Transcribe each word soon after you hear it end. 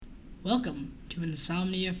Welcome to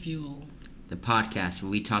Insomnia Fuel, the podcast where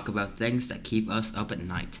we talk about things that keep us up at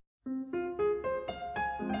night.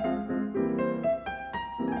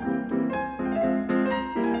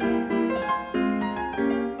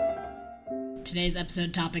 Today's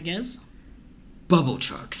episode topic is... Bubble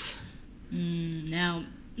trucks. Now,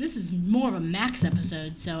 this is more of a Max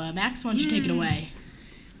episode, so Max, why don't you take it away?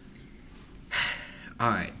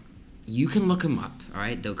 Alright, you can look them up,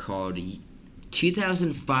 alright? They're called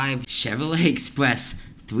 2005 Chevrolet Express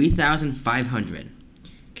 3500,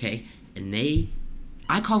 okay? And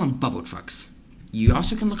I call them bubble trucks. You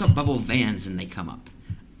also can look up bubble vans and they come up.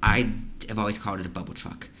 I have always called it a bubble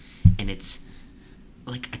truck. And it's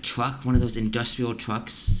like a truck, one of those industrial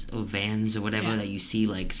trucks or vans or whatever that you see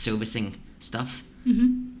like servicing stuff.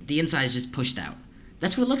 Mm-hmm. The inside is just pushed out.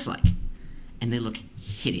 That's what it looks like. And they look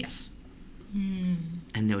hideous. And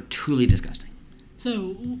they're truly disgusting.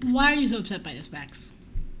 So, why are you so upset by this, Max?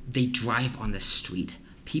 They drive on the street.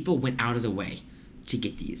 People went out of the way to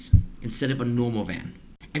get these instead of a normal van.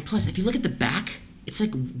 And plus, if you look at the back, it's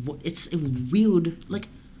like, it's a weird, like,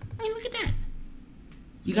 I mean, look at that.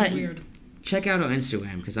 You got weird. Check out our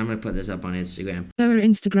Instagram, because I'm going to put this up on Instagram. Our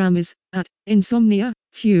Instagram is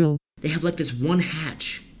 @InsomniaFuel. They have like this one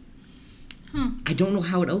hatch. Huh. I don't know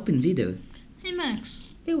how it opens either. Hey, Max.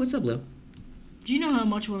 Hey, what's up, Lou? Do you know how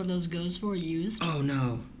much one of those goes for used? Oh,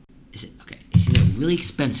 no. Is it either really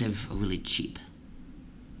expensive or really cheap?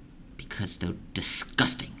 Because they're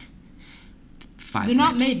disgusting. They're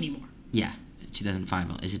not made anymore. Yeah,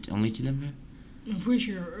 2005. Is it only 2005? I'm pretty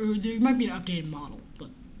sure. Or there might be an updated model, but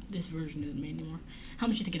this version isn't made anymore. How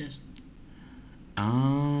much do you think it is?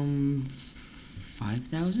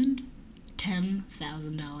 5,000?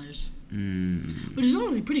 $10,000. Which is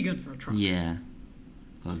honestly pretty good for a truck. Yeah.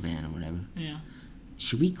 Or a van or whatever. Yeah.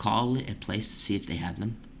 Should we call it a place to see if they have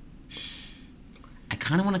them? I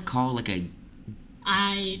kind of want to call like a...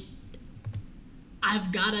 I've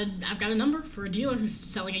got a number for a dealer who's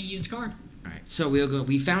selling a used car. All right. So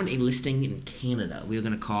we found a listing in Canada. We were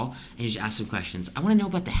going to call and just ask some questions. I want to know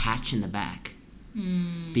about the hatch in the back.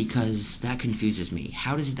 Because that confuses me.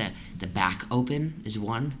 How does the back open is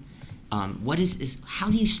one. What is how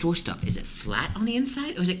do you store stuff? Is it flat on the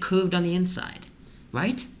inside or is it curved on the inside?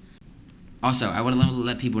 Right? Also, I want to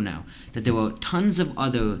let people know that there were tons of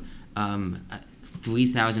other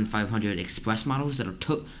 3500 Express models that are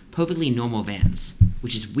perfectly normal vans,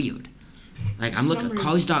 which is weird. Like, I'm looking at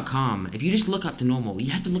cars.com. If you just look up the normal, you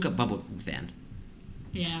have to look up bubble van.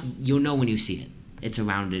 Yeah. You'll know when you see it. It's a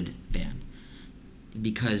rounded van.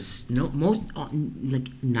 Because most, like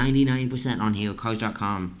 99% on here,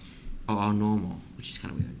 cars.com, are all normal, which is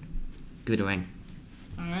kind of weird. Give it a ring.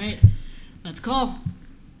 All right. Let's call.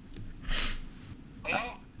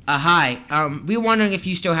 Hello? Hi. We were wondering if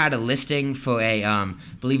you still had a listing for a,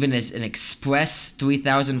 believe it is an Express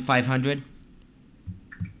 3500.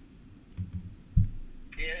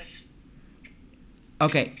 Yes.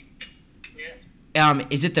 Okay. Yes.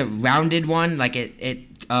 Is it the rounded one? Like it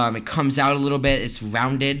comes out a little bit. It's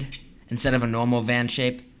rounded instead of a normal van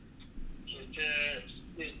shape.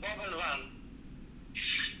 It's bubble van.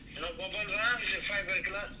 You know, bubble van is a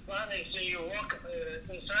fiberglass van, and so you walk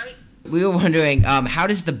inside. We were wondering, how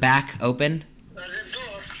does the back open? The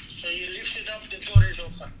door, so you lift it up, the door is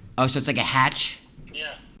open. Oh, so it's like a hatch?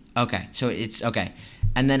 Yeah. Okay, so it's, okay.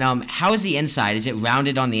 And then, how is the inside? Is it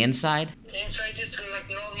rounded on the inside? Inside it's like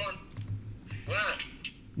normal van.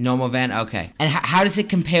 Normal van? Okay. And how does it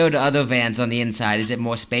compare to other vans on the inside? Is it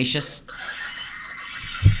more spacious?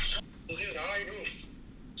 This is high roof,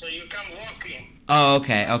 so you can walk in. Oh,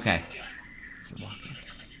 okay.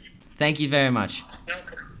 Thank you very much. Okay.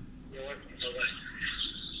 You're welcome. Bye-bye.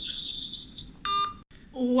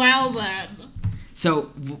 Well then.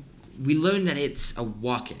 So, we learned that it's a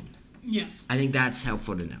walk-in. Yes. I think that's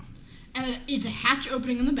helpful to know. And it's a hatch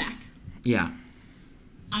opening in the back. Yeah.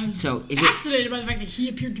 I'm So, is fascinated by the fact that he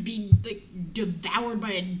appeared to be like devoured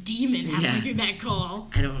by a demon halfway through that call.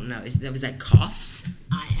 I don't know. Was that coughs?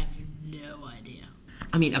 I have no idea.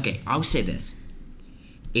 I mean, okay, I'll say this.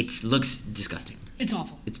 It looks disgusting. It's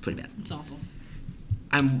awful. It's pretty bad. It's awful.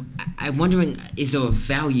 I'm wondering, is there a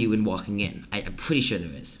value in walking in? I'm pretty sure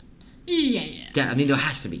there is. Yeah. I mean, there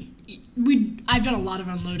has to be. I've done a lot of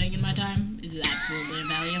unloading in my time. It's absolutely a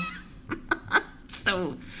value.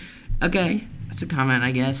 So, okay, that's a comment,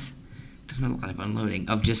 I guess. Done a lot of unloading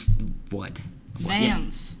of just what?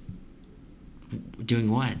 Vans.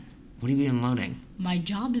 Doing what? What are you unloading? My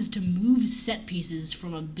job is to move set pieces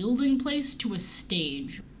from a building place to a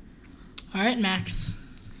stage. All right, Max.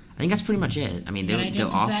 I think that's pretty much it. I mean, they're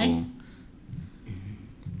awful. Say?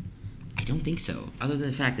 I don't think so. Other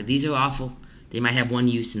than the fact that these are awful. They might have one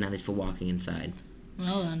use, and that is for walking inside.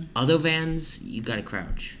 Well then. Other vans, you gotta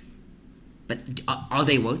crouch. But are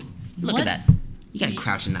they worth? Look What? at that. You gotta Wait.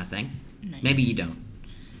 crouch in that thing. No. Maybe you don't,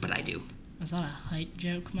 but I do. Is that a height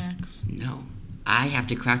joke, Max? No, I have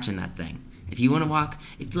to crouch in that thing. If you want to walk,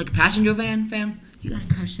 if it's like a passenger van, fam, you gotta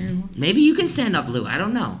crouch in. Maybe you can stand up, Lou. I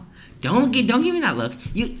don't know. Don't give me that look.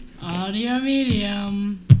 You. Audio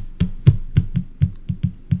medium.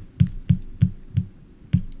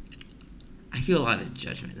 I feel a lot of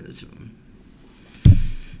judgment in this room.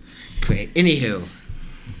 Great. Anywho,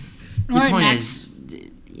 the Alright, point Max. is,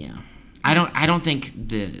 yeah, I don't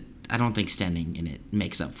think standing in it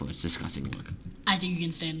makes up for its disgusting look. I think you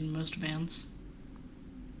can stand in most vans.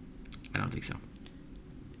 I don't think so.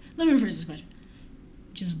 Let me rephrase this question.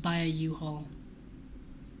 Just buy a U-Haul.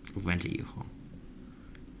 Rent a U-Haul.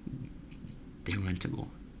 They're rentable.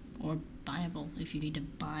 Or buyable if you need to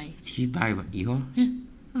buy. Did you buy a U-Haul? Yeah.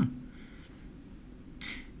 Huh.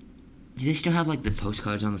 Do they still have like the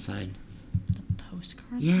postcards on the side? The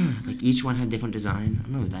postcard? Yeah, like each one had a different design. I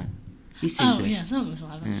remember that. Used to Oh, exist. yeah, some of them still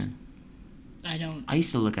have those. Yeah. I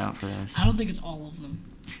used to look out for those. I don't think it's all of them.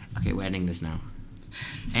 Okay, we're ending this now.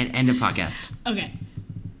 And end of podcast. Okay.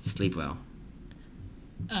 Sleep well.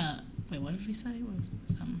 Wait, what did we say? What was it?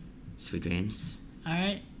 Sweet dreams.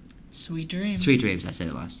 Alright. Sweet dreams. Sweet dreams, I said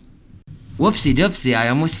it last. Whoopsie doopsie, I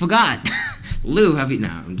almost forgot. Lou, have you... No,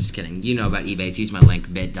 I'm just kidding. You know about eBay. Use my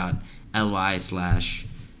link,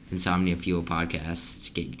 bit.ly/Insomnia Fuel Podcast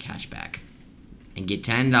to get your cash back. And get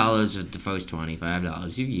 $10 with the first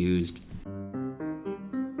 $25 you used.